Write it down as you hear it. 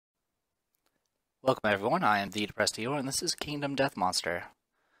Welcome everyone, I am the Depressed Hero, and this is Kingdom Death Monster.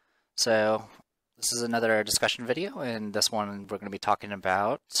 So, this is another discussion video, and this one we're going to be talking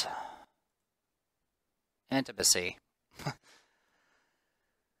about intimacy.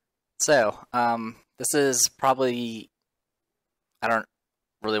 This is probably, I don't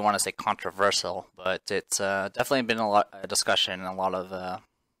really want to say controversial, but it's definitely been a lot of discussion in a lot of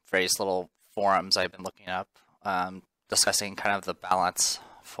various little forums I've been looking up, discussing kind of the balance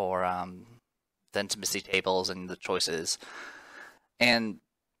for the intimacy tables and the choices. And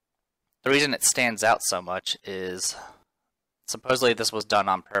the reason it stands out so much is supposedly this was done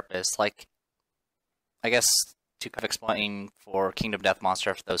on purpose. Like, I guess to kind of explain for Kingdom Death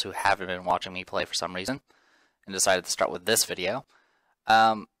Monster, for those who haven't been watching me play for some reason, and decided to start with this video.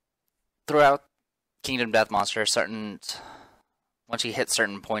 Throughout Kingdom Death Monster, once you hit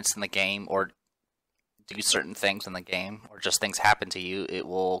certain points in the game, or do certain things in the game, or just things happen to you, it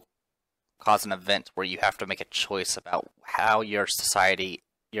will cause an event where you have to make a choice about how your society,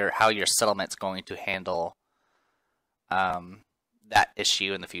 how your settlement's going to handle that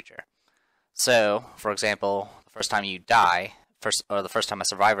issue in the future. So, for example, the first time you die, the first time a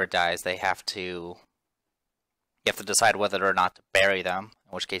survivor dies, you have to decide whether or not to bury them,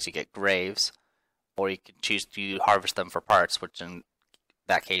 in which case you get graves, or you can choose to harvest them for parts, which in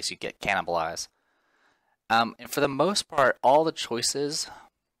that case you get cannibalized. And for the most part, all the choices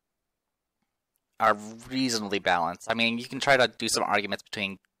are reasonably balanced. I mean, you can try to do some arguments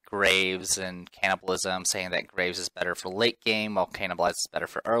between graves and cannibalism, saying that graves is better for late game, while cannibalize is better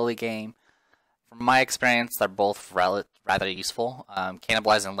for early game. From my experience, they're both rather useful.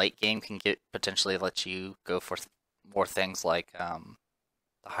 Cannibalize in late game can potentially let you go for more things like the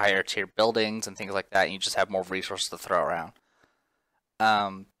higher tier buildings and things like that, and you just have more resources to throw around.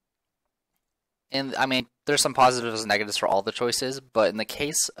 And I mean, there's some positives and negatives for all the choices, but in the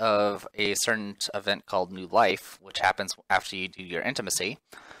case of a certain event called New Life, which happens after you do your intimacy,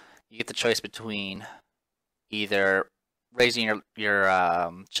 you get the choice between either raising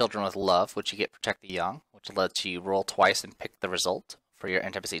your children with love, which you get Protect the Young, which lets you roll twice and pick the result for your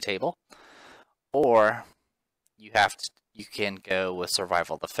intimacy table, or you can go with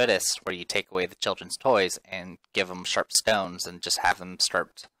Survival of the Fittest, where you take away the children's toys and give them sharp stones and just have them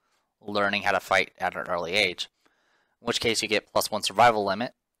start learning how to fight at an early age. In which case you get +1 survival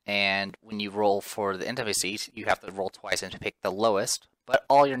limit, and when you roll for the intimacy, you have to roll twice and pick the lowest, but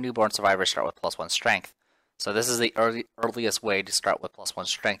all your newborn survivors start with +1 strength. So this is the earliest way to start with +1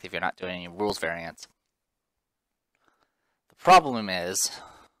 strength if you're not doing any rules variants. The problem is,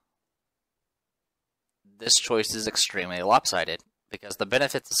 this choice is extremely lopsided, because the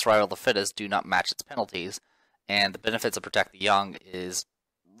benefits of Survival of the Fittest do not match its penalties, and the benefits of Protect the Young is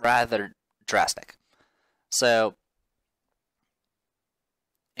rather drastic. So,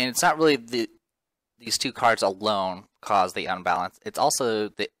 and it's not really these two cards alone cause the unbalance, it's also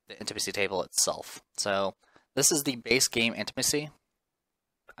the intimacy table itself. So, this is the base game intimacy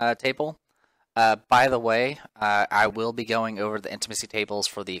table. By the way, I will be going over the intimacy tables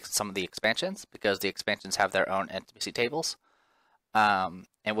for some of the expansions, because the expansions have their own intimacy tables.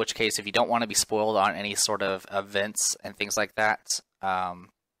 In which case, if you don't want to be spoiled on any sort of events and things like that,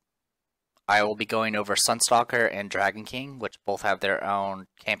 I will be going over Sunstalker and Dragon King, which both have their own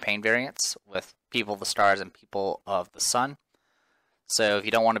campaign variants with People of the Stars and People of the Sun. So if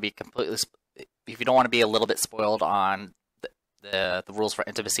you don't want to be a little bit spoiled on the rules for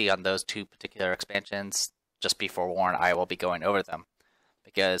intimacy on those two particular expansions, just be forewarned, I will be going over them,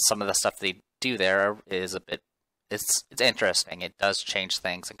 because some of the stuff they do there is it's interesting. It does change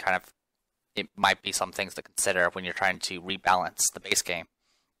things, and kind of it might be some things to consider when you're trying to rebalance the base game.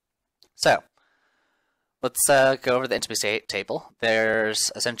 So, let's go over the intimacy table.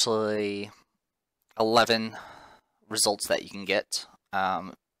 There's essentially 11 results that you can get,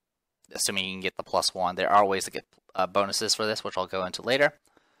 assuming you can get the +1. There are ways to get bonuses for this, which I'll go into later.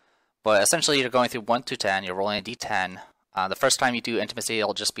 But essentially, you're going through 1 through 10. You're rolling a d10. The first time you do intimacy,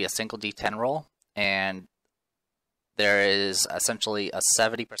 it'll just be a single d10 roll, and there is essentially a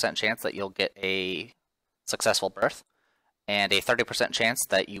 70% chance that you'll get a successful birth, and a 30% chance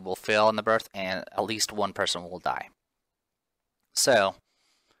that you will fail in the birth, and at least one person will die. So,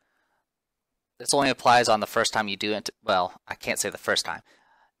 this only applies on the first time you do it. Well, I can't say the first time.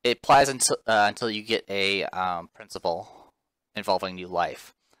 It applies until you get a principle involving New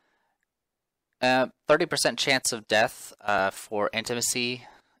Life. 30% chance of death for intimacy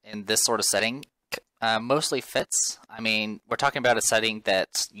in this sort of setting mostly fits. I mean, we're talking about a setting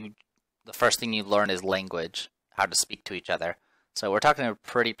that the first thing you learn is language, how to speak to each other. So we're talking a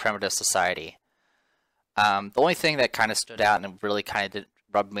pretty primitive society. The only thing that kind of stood out and really kind of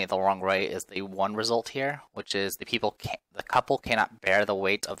rubbed me the wrong way is the one result here, which is the couple cannot bear the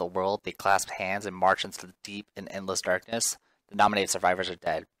weight of the world. They clasp hands and march into the deep and endless darkness. The nominated survivors are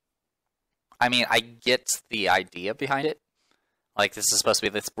dead. I mean, I get the idea behind it. Like, this is supposed to be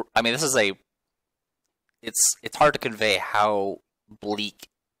this. I mean, this is a. It's hard to convey how bleak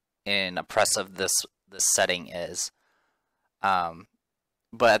and oppressive this setting is.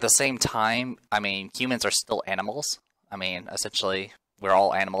 But at the same time, I mean, humans are still animals. I mean, essentially, we're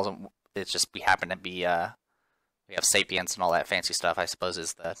all animals, and it's just we happen to be we have sapience and all that fancy stuff, I suppose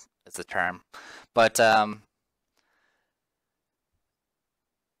is the term. But I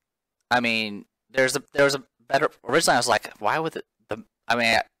mean, there was a better. Originally, I was like, why would I mean,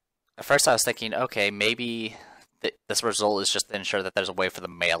 at first I was thinking, okay, maybe this result is just to ensure that there's a way for the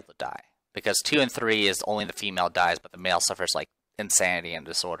male to die, because 2 and 3 is only the female dies, but the male suffers like insanity and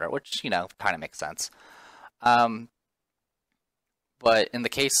disorder, which kind of makes sense. But in the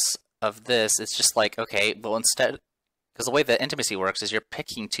case of this, it's just like, okay, well, instead, because the way that intimacy works is you're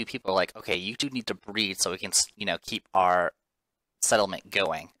picking 2 people, like, okay, you 2 need to breed so we can keep our settlement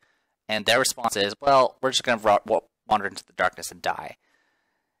going. And their response is, well, we're just going to wander into the darkness and die.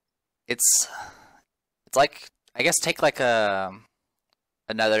 It's like, I guess, take like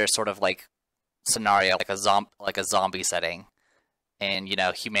another sort of like scenario, like a zombie setting, and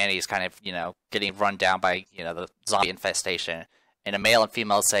humanity is kind of getting run down by the zombie infestation, and a male and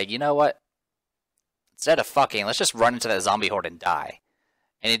female say, you know what, instead of fucking, let's just run into that zombie horde and die.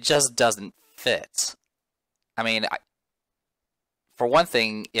 And it just doesn't fit. I mean, for one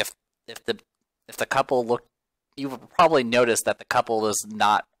thing, if the couple look, you would probably notice that the couple is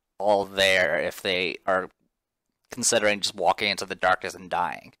not all there if they are considering just walking into the darkness and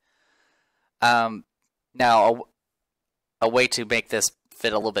dying. Now, a way to make this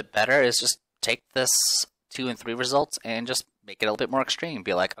fit a little bit better is just take this 2 and 3 results and just make it a little bit more extreme.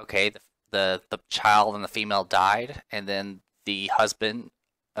 Be like, okay, the child and the female died, and then the husband,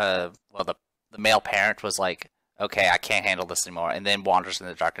 the male parent was like, okay, I can't handle this anymore, and then wanders in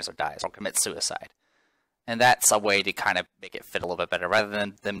the darkness or dies or commits suicide. And that's a way to kind of make it fit a little bit better, rather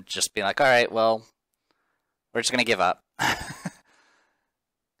than them just being like, all right, well, we're just going to give up.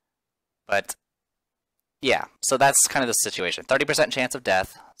 But, yeah, so that's kind of the situation. 30% chance of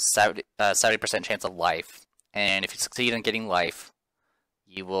death, 70% chance of life, and if you succeed in getting life,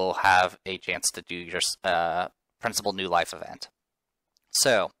 you will have a chance to do your principal new life event.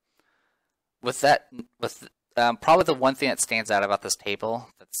 So, with that, probably the one thing that stands out about this table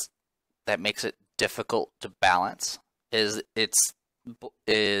that makes it difficult to balance is it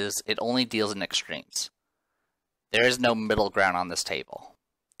only deals in extremes. There is no middle ground on this table.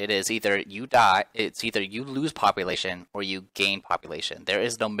 It is either you die, it's either you lose population or you gain population. There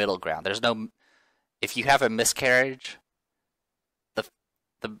is no middle ground. There's no, if you have a miscarriage,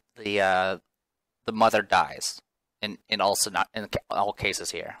 the mother dies in all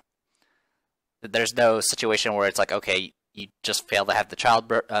cases here. There's no situation where it's like, okay, you just fail to have the child.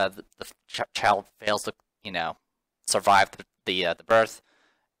 The child fails to survive the birth,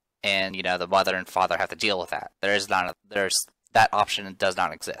 and the mother and father have to deal with that. There's that option does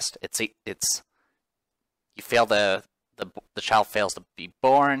not exist. It's you fail the child fails to be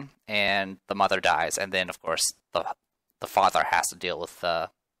born, and the mother dies, and then of course the father has to deal with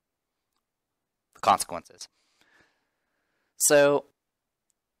the consequences. So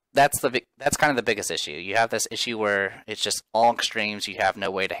that's kind of the biggest issue. You have this issue where it's just all extremes. You have no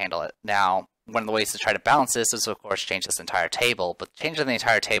way to handle it. Now, one of the ways to try to balance this is, of course, change this entire table. But changing the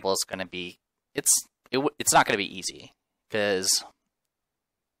entire table is going to be it's not going to be easy, because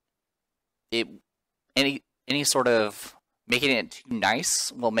any sort of making it too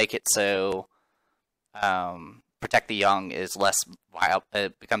nice will make it so protect the young is less viable.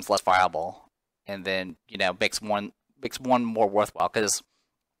 It becomes less viable, and then makes one more worthwhile. Because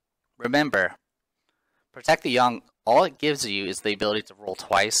remember, protect the young, all it gives you is the ability to roll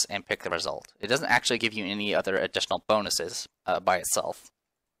twice and pick the result. It doesn't actually give you any other additional bonuses by itself.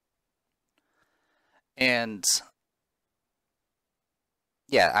 And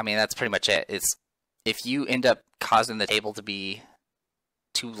yeah, I mean, that's pretty much it. It's if you end up causing the table to be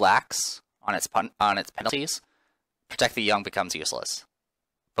too lax on its penalties, protect the young becomes useless.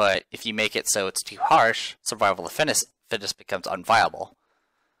 But if you make it so it's too harsh, survival of the fittest becomes unviable.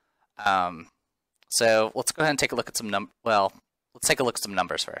 So let's go ahead and take a look at let's take a look at some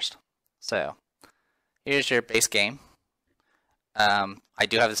numbers first. So here's your base game. I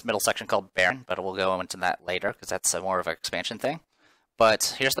do have this middle section called Baron, but we'll go into that later because that's more of an expansion thing.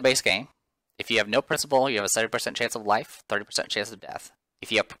 But here's the base game. If you have no principal, you have a 70% chance of life, 30% chance of death.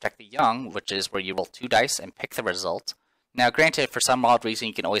 If you have Protect the Young, which is where you roll 2 dice and pick the result, Now, granted, for some odd reason,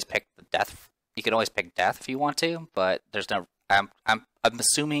 you can always pick the death. You can always pick death if you want to, but there's no. I'm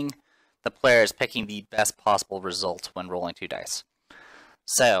assuming the player is picking the best possible result when rolling 2 dice.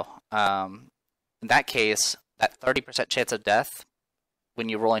 So, in that case, that 30% chance of death when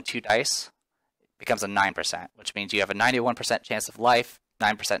you're rolling 2 dice becomes a 9%, which means you have a 91% chance of life,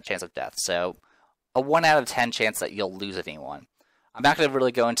 9% chance of death. So, a 1 out of 10 chance that you'll lose anyone. I'm not going to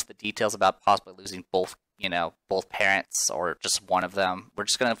really go into the details about possibly losing both, both parents or just one of them. We're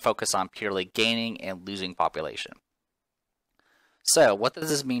just going to focus on purely gaining and losing population. So, what does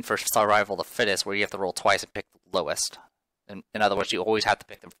this mean for survival of the fittest, where you have to roll twice and pick the lowest? In other words, you always have to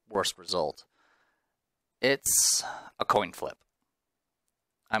pick the worst result. It's a coin flip.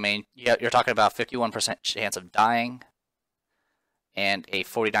 I mean, you're talking about 51% chance of dying and a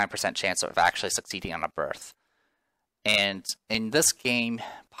 49% chance of actually succeeding on a birth. And in this game,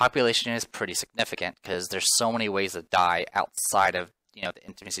 population is pretty significant because there's so many ways to die outside of, the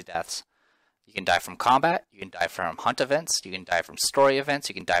intimacy deaths. You can die from combat, you can die from hunt events, you can die from story events,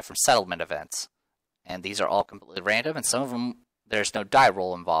 you can die from settlement events. And these are all completely random, and some of them, there's no die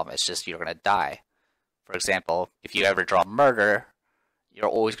roll involved, it's just you're going to die. For example, if you ever draw murder, you're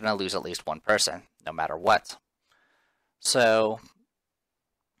always going to lose at least one person, no matter what. So,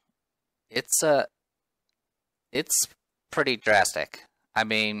 it's pretty drastic. I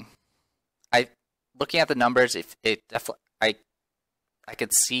mean, looking at the numbers, I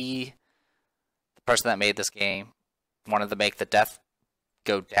could see the person that made this game wanted to make the death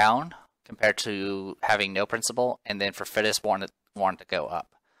go down compared to having no principle, and then for Fittest wanted to go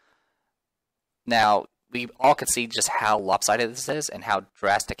up. Now, we all can see just how lopsided this is and how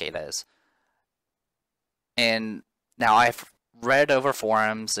drastic it is. And now I've read over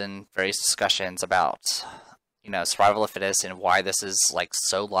forums and various discussions about, survival of the fittest and why this is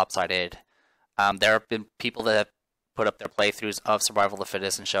so lopsided. There have been people that have put up their playthroughs of survival of the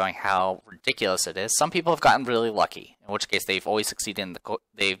fittest and showing how ridiculous it is. Some people have gotten really lucky, in which case they've always succeeded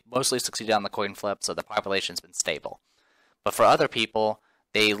they've mostly succeeded on the coin flip, so the population's been stable. But for other people,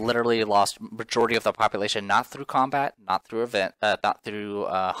 they literally lost majority of the population not through combat, not through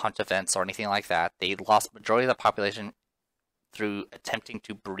hunt events or anything like that. They lost majority of the population through attempting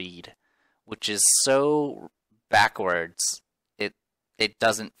to breed, which is so backwards. It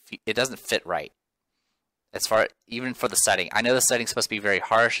doesn't fit right. As far even for the setting, I know the setting's supposed to be very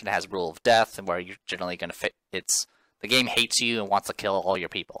harsh and has rule of death, and where you're generally going to fit. The game hates you and wants to kill all your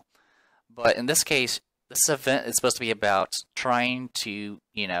people. But in this case, this event is supposed to be about trying to,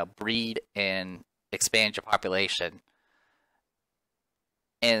 breed and expand your population.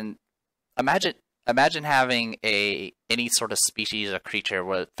 And imagine having any sort of species or creature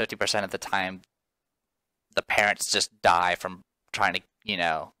where 50% of the time the parents just die from trying to,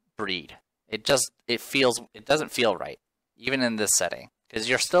 breed. It doesn't feel right, even in this setting, because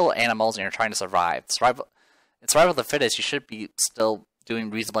you're still animals and you're trying to survive. In survival of the fittest, you should be still doing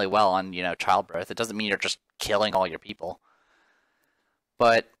reasonably well on, childbirth. It doesn't mean you're just killing all your people.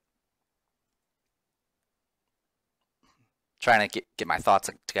 But trying to get my thoughts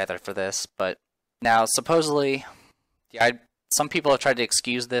together for this. But now, supposedly, some people have tried to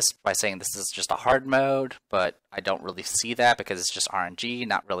excuse this by saying this is just a hard mode, but I don't really see that because it's just RNG,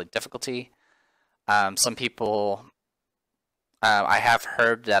 not really difficulty. Some people, I have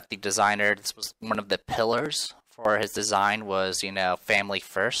heard that the designer, this was one of the pillars for his design was, family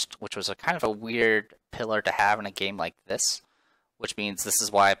first, which was a kind of a weird pillar to have in a game like this, which means this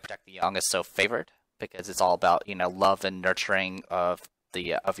is why Protect the Young is so favored, because it's all about, love and nurturing of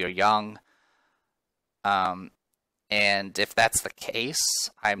your young. And if that's the case,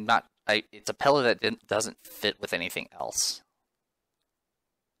 it's a pillar that doesn't fit with anything else.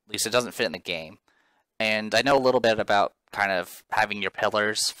 At least it doesn't fit in the game. And I know a little bit about kind of having your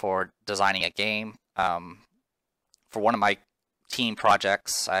pillars for designing a game. For one of my team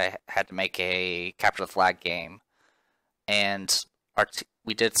projects, I had to make a capture the flag game, and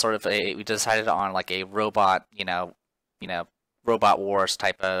we decided on a robot, robot wars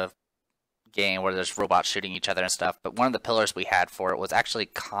type of game where there's robots shooting each other and stuff. But one of the pillars we had for it was actually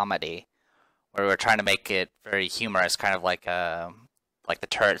comedy, where we were trying to make it very humorous, kind of like the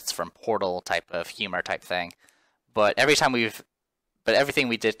turrets from Portal type of humor type thing. But everything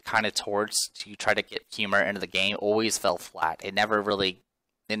we did kind of towards to try to get humor into the game always fell flat. It never really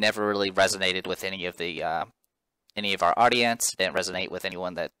resonated with any of our audience. It didn't resonate with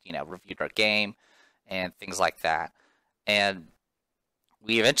anyone that reviewed our game and things like that. And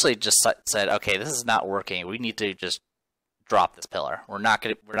we eventually just said, okay, this is not working. We need to just drop this pillar.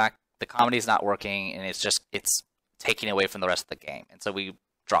 The comedy's not working, and it's taking away from the rest of the game. And so we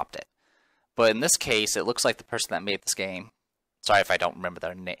dropped it. But in this case, it looks like the person that made this game. Sorry if I don't remember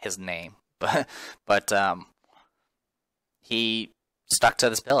his name, but he stuck to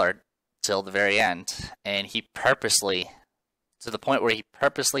this pillar till the very end, and he purposely, to the point where he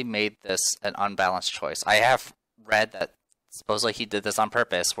purposely made this an unbalanced choice. I have read that supposedly he did this on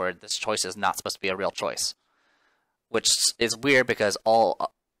purpose, where this choice is not supposed to be a real choice, which is weird because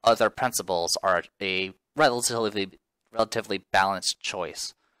all other principles are a relatively balanced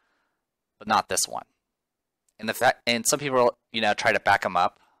choice, but not this one. And some people, try to back him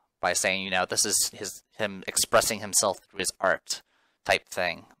up by saying, this is him expressing himself through his art type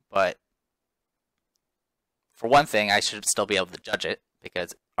thing. But for one thing, I should still be able to judge it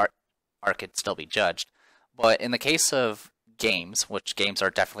because art could still be judged. But in the case of games, which games are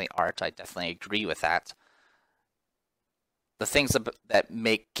definitely art, I definitely agree with that. The things that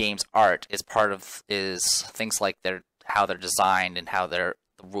make games art is things like how they're designed and how the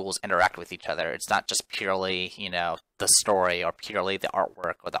rules interact with each other. It's not just purely, the story or purely the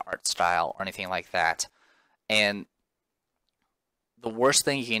artwork or the art style or anything like that. And the worst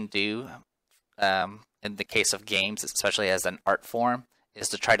thing you can do in the case of games, especially as an art form, is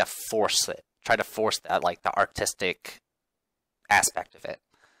to try to force it. Try to force that, like the artistic aspect of it.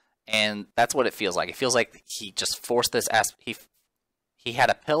 And that's what it feels like. It feels like he just forced this aspect. He had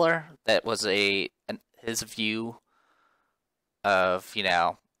a pillar that was his view of,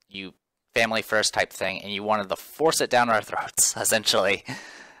 you family first type thing, and you wanted to force it down our throats, essentially.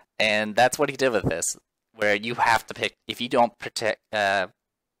 And that's what he did with this, where you have to pick, if you don't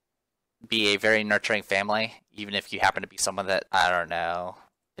be a very nurturing family, even if you happen to be someone that, I don't know,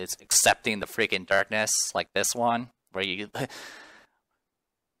 is accepting the freaking darkness, like this one, where you...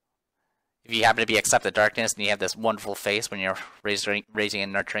 If you happen to be accept the darkness and you have this wonderful face when you're raising a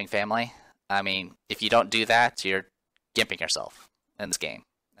nurturing family, I mean, if you don't do that, you're gimping yourself in this game.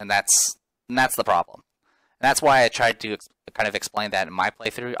 And that's the problem. And that's why I tried to kind of explain that in my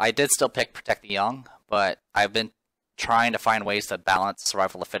playthrough. I did still pick Protect the Young, but I've been trying to find ways to balance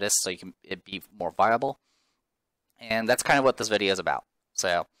Survival of the Fittest so it be more viable. And that's kind of what this video is about.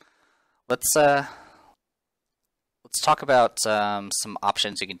 So let's talk about some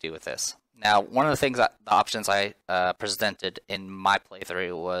options you can do with this. Now, one of the options I presented in my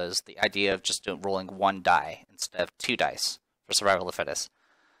playthrough was the idea of just rolling one die instead of 2 dice for Survival of the Fittest.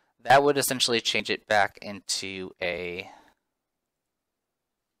 That would essentially change it back into a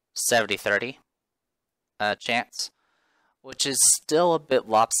 70-30 chance, which is still a bit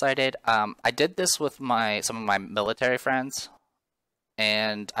lopsided. I did this with some of my military friends,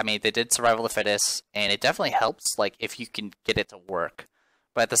 and I mean, they did Survival of the Fittest, and it definitely helps, like, if you can get it to work.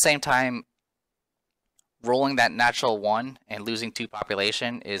 But at the same time, rolling that natural 1 and losing 2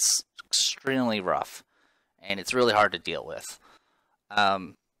 population is extremely rough, and it's really hard to deal with.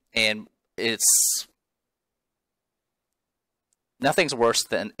 And nothing's worse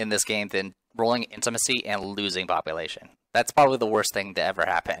in this game than rolling intimacy and losing population. That's probably the worst thing to ever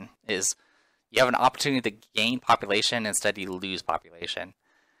happen, is you have an opportunity to gain population, instead you lose population.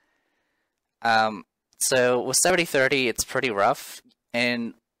 So with 70-30, it's pretty rough,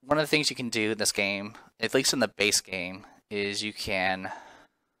 and one of the things you can do in this game, at least in the base game, is you can,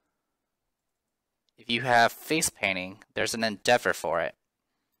 if you have face painting, there's an endeavor for it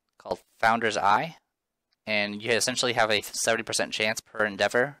called Founder's Eye, and you essentially have a 70% chance per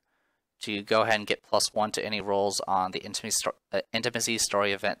endeavor to go ahead and get +1 to any rolls on the intimacy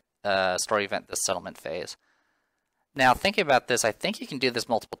story event this settlement phase. Now, thinking about this, I think you can do this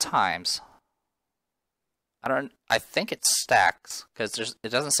multiple times. I think it stacks, because it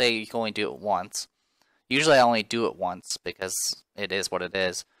doesn't say you can only do it once. Usually I only do it once, because it is what it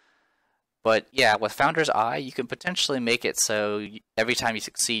is. But yeah, with Founder's Eye, you can potentially make it so every time you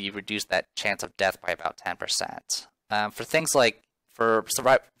succeed, you reduce that chance of death by about 10%. For things like, for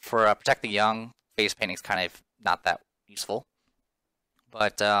Protect the Young, face painting is kind of not that useful.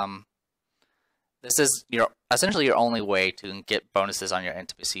 But this is essentially your only way to get bonuses on your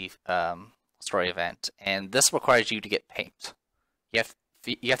intimacy story event, and this requires you to get paint. You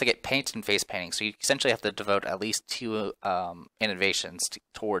have to get paint and face painting, so you essentially have to devote at least 2 innovations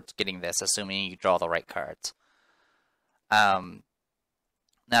towards getting this, assuming you draw the right cards.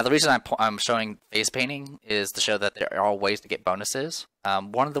 Now, the reason I'm showing face painting is to show that there are ways to get bonuses.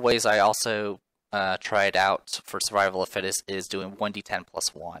 One of the ways I also tried out for Survival of the Fittest is doing 1d10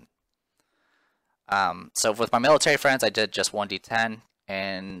 plus 1. So with my military friends, I did just 1d10,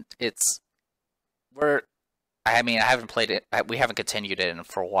 and I haven't played it. We haven't continued it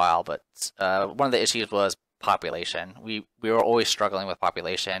for a while, but one of the issues was population. We were always struggling with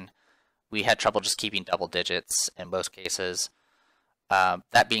population. We had trouble just keeping double digits in most cases.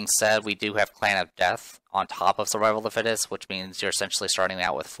 That being said, we do have Clan of Death on top of Survival of the Fittest, which means you're essentially starting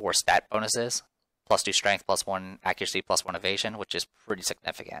out with 4 stat bonuses, +2 strength, +1 accuracy, +1 evasion, which is pretty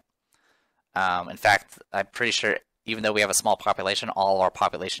significant. In fact, I'm pretty sure even though we have a small population, all of our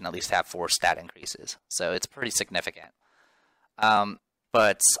population at least have 4 stat increases. So it's pretty significant.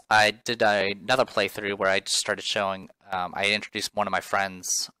 But I did another playthrough where I just started showing, I introduced one of my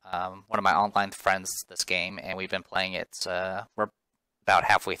friends, one of my online friends this game, and we've been playing it, we're about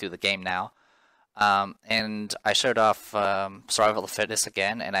halfway through the game now. And I showed off Survival of the Fittest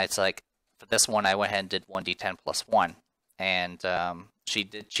again, and it's like, for this one I went ahead and did 1d10 + 1. And she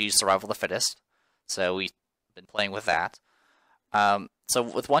did choose Survival of the Fittest, so we've been playing with that. So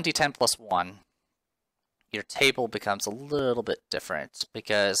with 1d10 + 1, your table becomes a little bit different,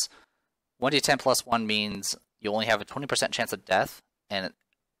 because 1d10 + 1 means you only have a 20% chance of death, and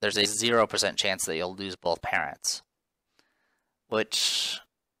there's a 0% chance that you'll lose both parents. Which,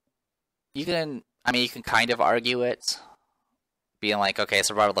 you can kind of argue it, being like, okay,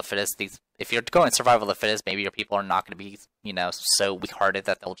 Survival of the Fittest, if you're going Survival of the Fittest, maybe your people are not going to be, so weak-hearted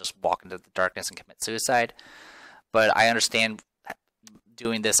that they'll just walk into the darkness and commit suicide. But I understand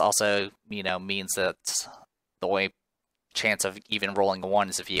doing this also, means that the only chance of even rolling a 1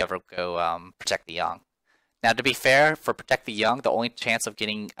 is if you ever go Protect the Young. Now, to be fair, for Protect the Young, the only chance of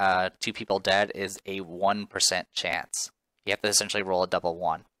getting 2 people dead is a 1% chance. You have to essentially roll a double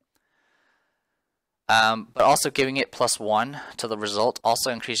 1. But also giving it +1 to the result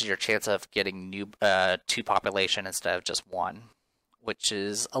also increases your chance of getting 2 population instead of just 1, which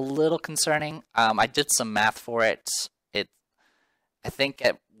is a little concerning. I did some math for it. I think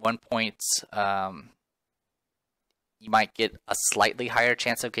at one point you might get a slightly higher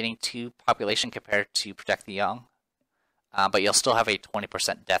chance of getting 2 population compared to Protect the Young, but you'll still have a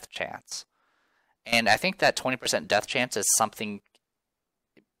 20% death chance. And I think that 20% death chance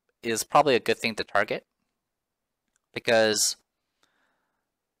is probably a good thing to target, because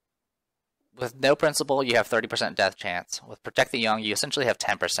with no principle you have 30% death chance. With Protect the Young you essentially have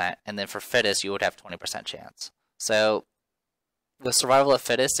 10%, and then for Fittest you would have 20% chance. So with Survival of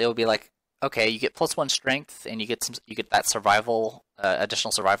Fittest it would be like, okay, you get +1 strength and you get that survival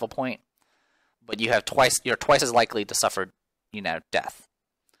additional survival point, but you're twice as likely to suffer death.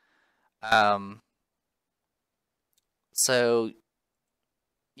 So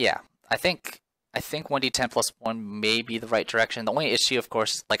yeah, I think 1d10 + 1 may be the right direction. The only issue, of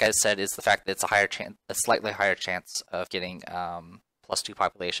course, like I said, is the fact that it's a slightly higher chance of getting +2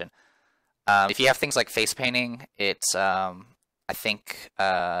 population. If you have things like face painting, it's I think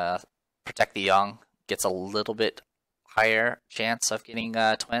Protect the Young gets a little bit higher chance of getting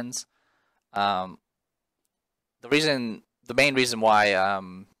twins. The main reason why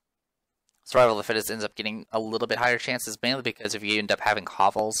Survival of the Fittest ends up getting a little bit higher chance is mainly because if you end up having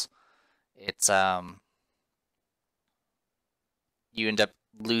hovels, it's you end up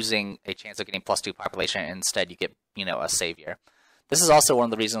losing a chance of getting +2 population, and instead you get a savior. This is also one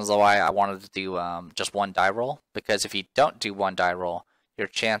of the reasons why I wanted to do just 1 die roll, because if you don't do 1 die roll, your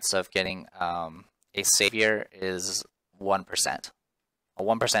chance of getting a savior is 1%. A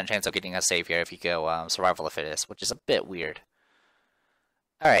 1% chance of getting a savior if you go Survival of the Fittest, which is a bit weird.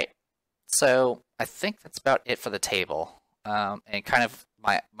 Alright, so I think that's about it for the table, and kind of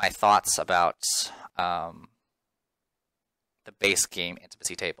my thoughts about the base game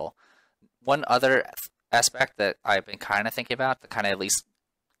intimacy table. One other aspect that I've been kind of thinking about to kind of at least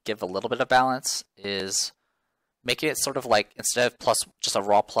give a little bit of balance is making it sort of like, instead of just a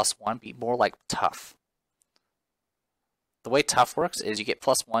raw +1, be more like tough. The way tough works is you get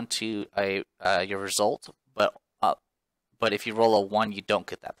 +1 to your result, but if you roll a 1, you don't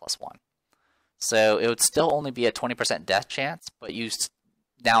get that +1. So it would still only be a 20% death chance, but you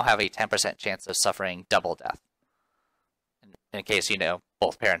now have a 10% chance of suffering double death, in case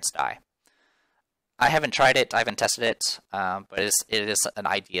both parents die. I haven't tried it, I haven't tested it, but it is an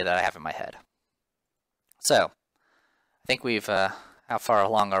idea that I have in my head. So, I think we've, how far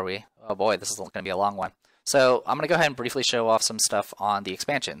along are we? Oh boy, this is going to be a long one. So, I'm going to go ahead and briefly show off some stuff on the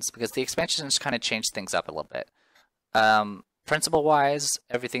expansions, because the expansions kind of change things up a little bit. Principle-wise,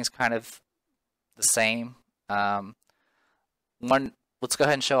 everything's kind of the same. Let's go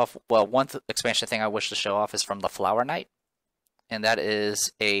ahead and show off, well, one expansion thing I wish to show off is from the Flower Knight, and that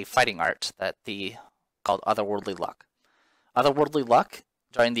is a fighting art called Otherworldly Luck. Otherworldly Luck,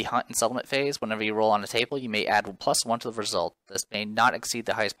 during the hunt and settlement phase, whenever you roll on a table, you may add +1 to the result. This may not exceed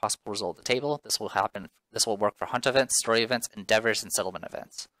the highest possible result of the table. This will work for hunt events, story events, endeavors, and settlement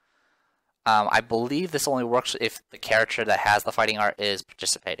events. I believe this only works if the character that has the fighting art is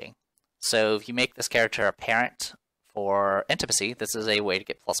participating. So if you make this character a parent for intimacy, this is a way to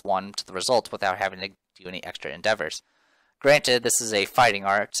get +1 to the result without having to do any extra endeavors. Granted, this is a fighting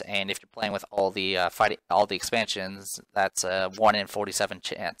art, and if you're playing with all the expansions, that's a 1 in 47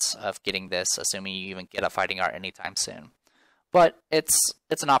 chance of getting this, assuming you even get a fighting art anytime soon. But it's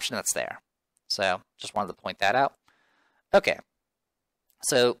an option that's there. So just wanted to point that out. Okay,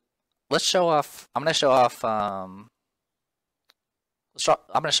 so let's show off. I'm going to show off. I'm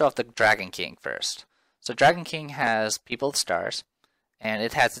going to show off the Dragon King first. So Dragon King has People of the Stars, and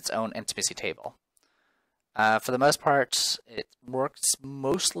it has its own intimacy table. For the most part, it works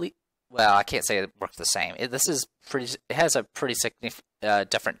mostly. Well, I can't say it works the same. It has a pretty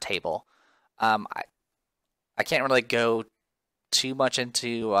different table. I can't really go too much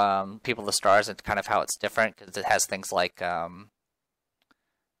into People of the Stars and kind of how it's different, because it has things like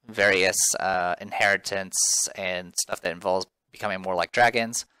various inheritance and stuff that involves becoming more like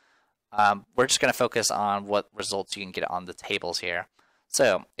dragons. We're just going to focus on what results you can get on the tables here.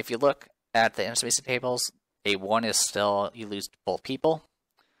 So if you look at the intimacy tables, a 1 is still you lose both people,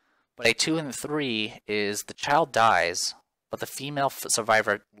 but a 2 and 3 is the child dies, but the female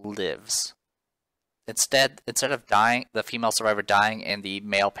survivor lives. Instead of dying, the female survivor dying and the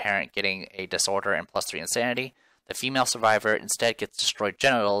male parent getting a disorder and +3 insanity, the female survivor instead gets destroyed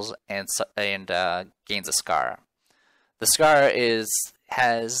genitals and gains a scar. The scar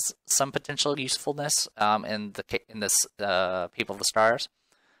has some potential usefulness in this People of the Stars,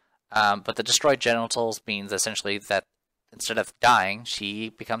 but the destroyed genitals means essentially that instead of dying, she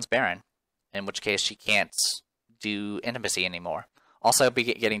becomes barren, in which case she can't do intimacy anymore. Also,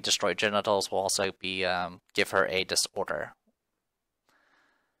 getting destroyed genitals will also be give her a disorder.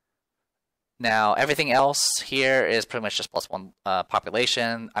 Now, everything else here is pretty much just +1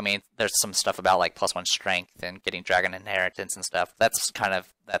 population. I mean, there's some stuff about like +1 strength and getting dragon inheritance and stuff. That's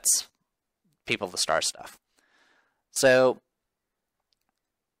People of the Stars stuff. So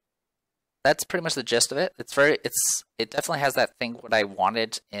that's pretty much the gist of it. It definitely has that thing what I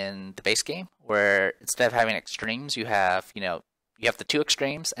wanted in the base game, where instead of having extremes, you have you have the 2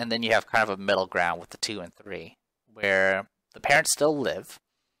 extremes, and then you have kind of a middle ground with the 2 and 3, where the parents still live,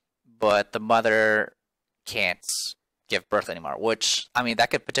 but the mother can't give birth anymore, which, I mean,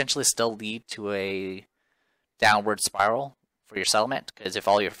 that could potentially still lead to a downward spiral for your settlement, because if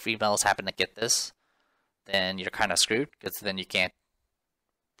all your females happen to get this, then you're kind of screwed, because then you can't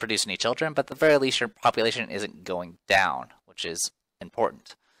produce any children, but at the very least your population isn't going down, which is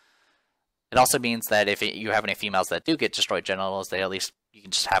important. It also means that if you have any females that do get destroyed genitals, they at least you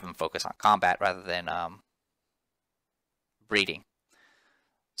can just have them focus on combat rather than breeding.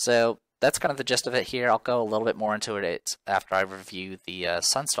 So that's kind of the gist of it here. I'll go a little bit more into it after I review the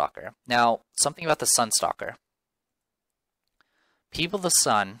Sunstalker. Now, something about the Sunstalker. People of the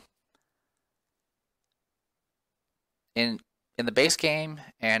Sun, in the base game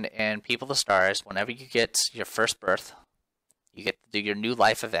and in People of the Stars, whenever you get your first birth, you get to do your new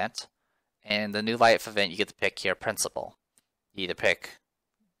life event. And the new life event, you get to pick your principle. You either pick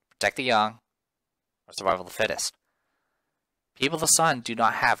Protect the Young or Survival of the Fittest. People of the Sun do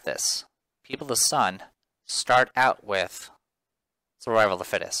not have this. People of the Sun start out with Survival of the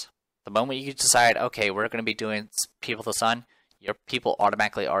Fittest. The moment you decide, okay, we're going to be doing People of the Sun, your people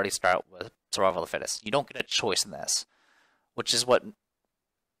automatically already start with Survival of the Fittest. You don't get a choice in this, which is what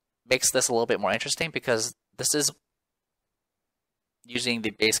makes this a little bit more interesting, because this is using the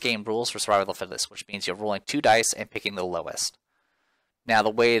base game rules for Survival of the Fittest, which means you're rolling 2 dice and picking the lowest. Now,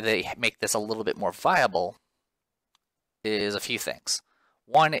 the way they make this a little bit more viable is a few things.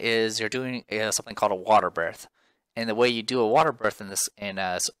 One is you're doing something called a water birth, and the way you do a water birth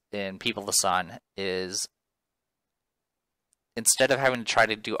in People of the Sun is, instead of having to try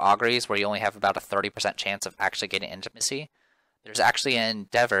to do auguries where you only have about a 30% chance of actually getting intimacy, there's actually an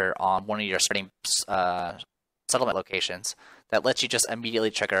endeavor on one of your starting settlement locations that lets you just immediately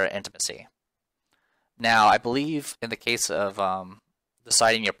trigger intimacy. Now, I believe in the case of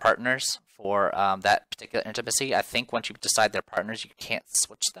deciding your partners for that particular intimacy, I think once you decide their partners, you can't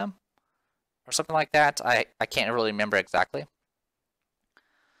switch them or something like that. I can't really remember exactly.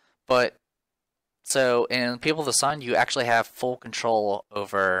 But, so in People of the Sun, you actually have full control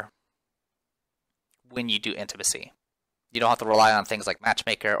over when you do intimacy. You don't have to rely on things like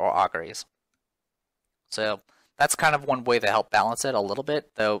Matchmaker or auguries. So that's kind of one way to help balance it a little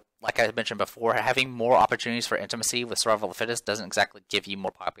bit, though, like I mentioned before, having more opportunities for intimacy with Survival of the Fittest doesn't exactly give you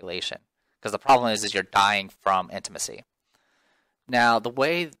more population, because the problem is you're dying from intimacy. Now, the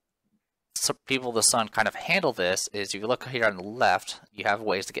way People of the Sun kind of handle this is, if you look here on the left, you have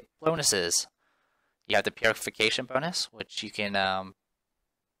ways to get bonuses. You have the Purification bonus, which you can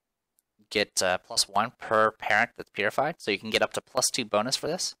get +1 per parent that's purified, so you can get up to +2 bonus for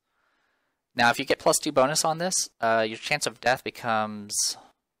this. Now, if you get +2 bonus on this, your chance of death becomes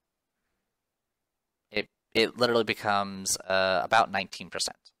it literally becomes about 19%,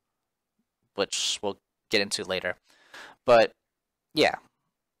 which we'll get into later. But yeah,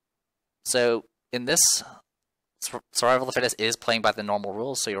 so in this, Survival of the Fittest is playing by the normal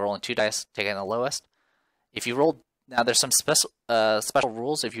rules, so you're rolling 2 dice, taking the lowest. If you roll, now there's some special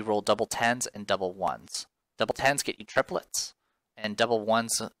rules if you roll double 10s and double 1s. Double 10s get you triplets, and double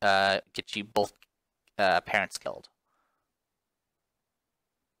 1s get you both parents killed.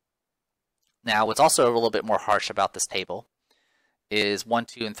 Now, what's also a little bit more harsh about this table is 1,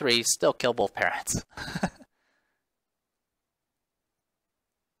 2, and 3 still kill both parents.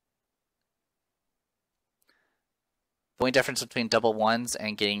 The only difference between double 1s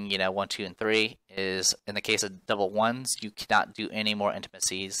and getting, 1, 2, and 3 is in the case of double 1s, you cannot do any more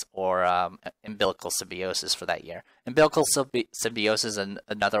intimacies or umbilical symbiosis for that year. Umbilical symbiosis is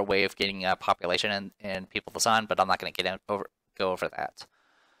another way of getting population in People of the Sun, but I'm not going to go over that.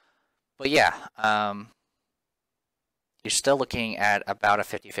 But yeah, you're still looking at about a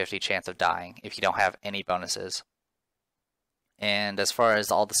 50-50 chance of dying if you don't have any bonuses. And as far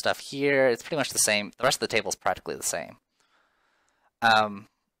as all the stuff here, it's pretty much the same. The rest of the table is practically the same. But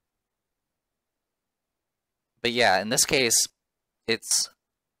yeah, in this case, it's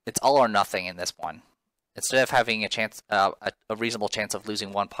all or nothing in this one. Instead of having a chance, a reasonable chance of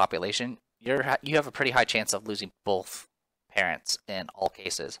losing one population, you have a pretty high chance of losing both parents in all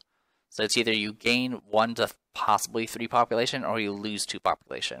cases. So it's either you gain 1 to possibly 3 population, or you lose 2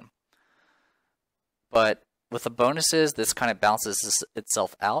 population. But with the bonuses, this kind of balances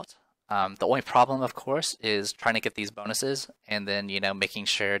itself out. The only problem, of course, is trying to get these bonuses, and then making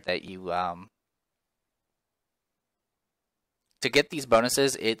sure that you to get these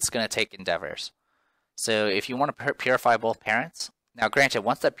bonuses, it's going to take endeavors. So if you want to purify both parents, now granted,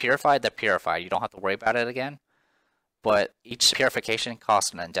 once they're purified, you don't have to worry about it again. But each purification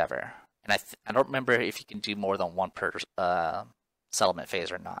costs an endeavor, and I don't remember if you can do more than 1 per settlement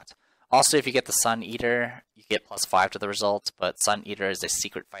phase or not. Also, if you get the Sun Eater, you get +5 to the results, but Sun Eater is a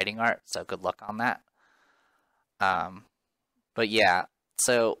secret fighting art, so good luck on that. But yeah,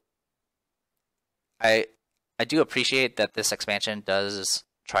 so I do appreciate that this expansion does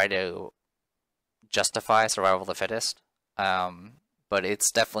try to justify Survival of the Fittest, but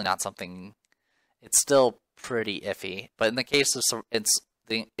it's definitely not something. It's still pretty iffy. But in the case of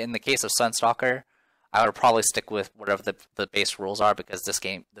Sunstalker, I would probably stick with whatever the base rules are, because this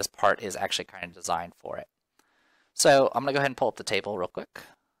part is actually kind of designed for it. So I'm gonna go ahead and pull up the table real quick.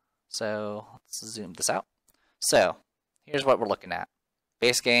 So let's zoom this out. So here's what we're looking at.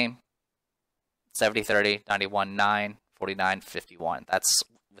 Base game, 70-30, 91-9, 49-51. That's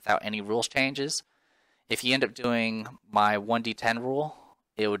without any rules changes. If you end up doing my 1d10 rule,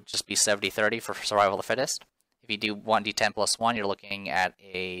 it would just be 70-30 for Survival of the Fittest. If you do 1d10 plus 1, you're looking at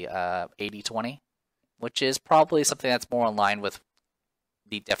a 80-20, which is probably something that's more in line with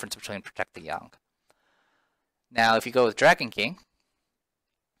the difference between Protect the Young. Now, if you go with Dragon King,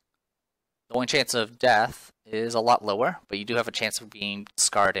 the only chance of death is a lot lower, but you do have a chance of being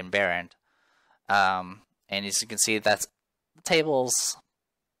scarred and barren. And as you can see, the table's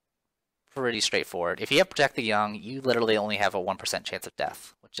pretty straightforward. If you have Protect the Young, you literally only have a 1% chance of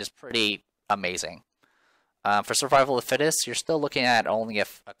death, which is pretty amazing. For Survival of the Fittest, you're still looking at only a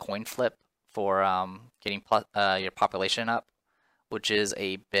coin flip for getting your population up, which is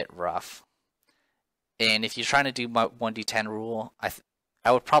a bit rough. And if you're trying to do my 1d10 rule, I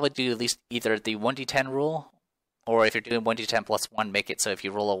would probably do at least either the 1d10 rule, or if you're doing 1d10 plus 1, make it so if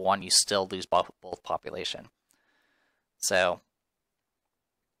you roll a 1, you still lose both population. So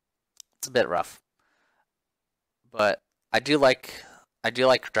it's a bit rough. But I do like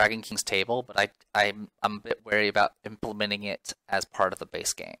Dragon King's table, but I'm a bit wary about implementing it as part of the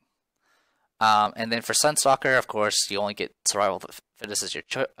base game. And then for Sunstalker, of course, you only get Survival of the Fittest as your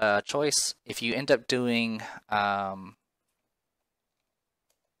choice. If you end up doing +2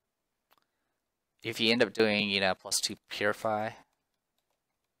 Purify,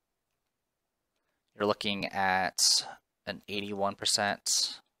 you're looking at an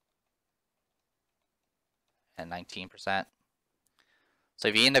 81% and 19%. So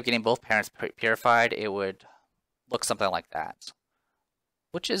if you end up getting both parents purified, it would look something like that,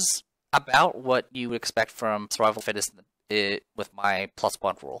 which is about what you would expect from Survival of the Fittest with my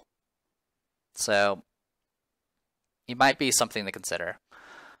 +1 rule. So it might be something to consider.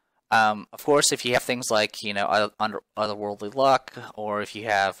 Of course, if you have things like otherworldly luck, or if you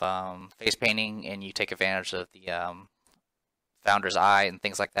have face painting and you take advantage of the Founder's Eye and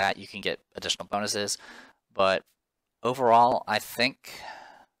things like that, you can get additional bonuses. But overall, I think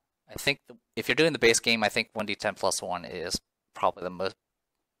if you're doing the base game, I think 1d10 plus 1 is probably the most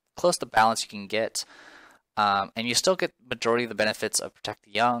close to balance you can get. And you still get majority of the benefits of Protect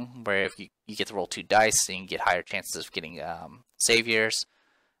the Young, where if you get to roll 2 dice, and you get higher chances of getting saviors.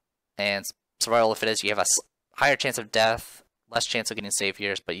 And Survival of the Fittest, you have a higher chance of death, less chance of getting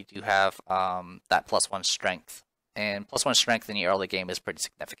saviors, but you do have that +1 strength. And +1 strength in the early game is pretty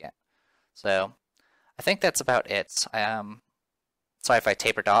significant. So I think that's about it. Sorry if I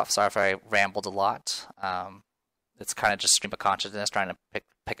tapered off. Sorry if I rambled a lot. It's kind of just stream of consciousness, trying to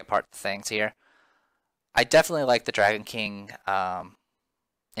pick apart the things here. I definitely like the Dragon King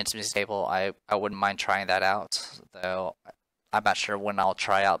intimacy table. I wouldn't mind trying that out, though I'm not sure when I'll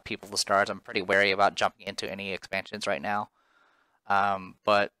try out People of the Stars. I'm pretty wary about jumping into any expansions right now.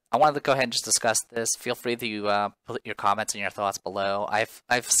 But I wanted to go ahead and just discuss this. Feel free to put your comments and your thoughts below.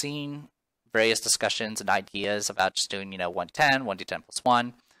 I've seen various discussions and ideas about just doing 110, 1d10 plus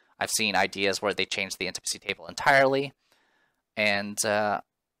 1. I've seen ideas where they change the intimacy table entirely. And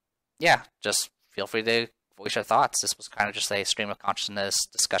yeah, just feel free to voice your thoughts. This was kind of just a stream of consciousness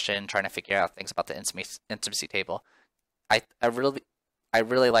discussion, trying to figure out things about the intimacy table. I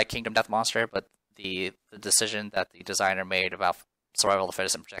really like Kingdom Death Monster, but the decision that the designer made about Survival of the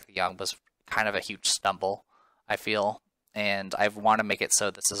Fittest and Protect the Young was kind of a huge stumble, I feel. And I want to make it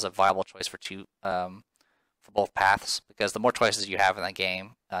so this is a viable choice for both paths, because the more choices you have in the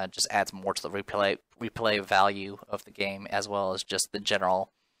game just adds more to the replay value of the game, as well as just the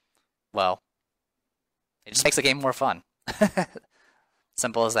general, well, it just makes the game more fun.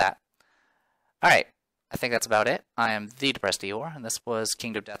 Simple as that. Alright, I think that's about it. I am the Depressed Eeyore, and this was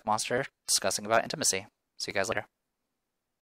Kingdom Death Monster discussing about intimacy. See you guys later.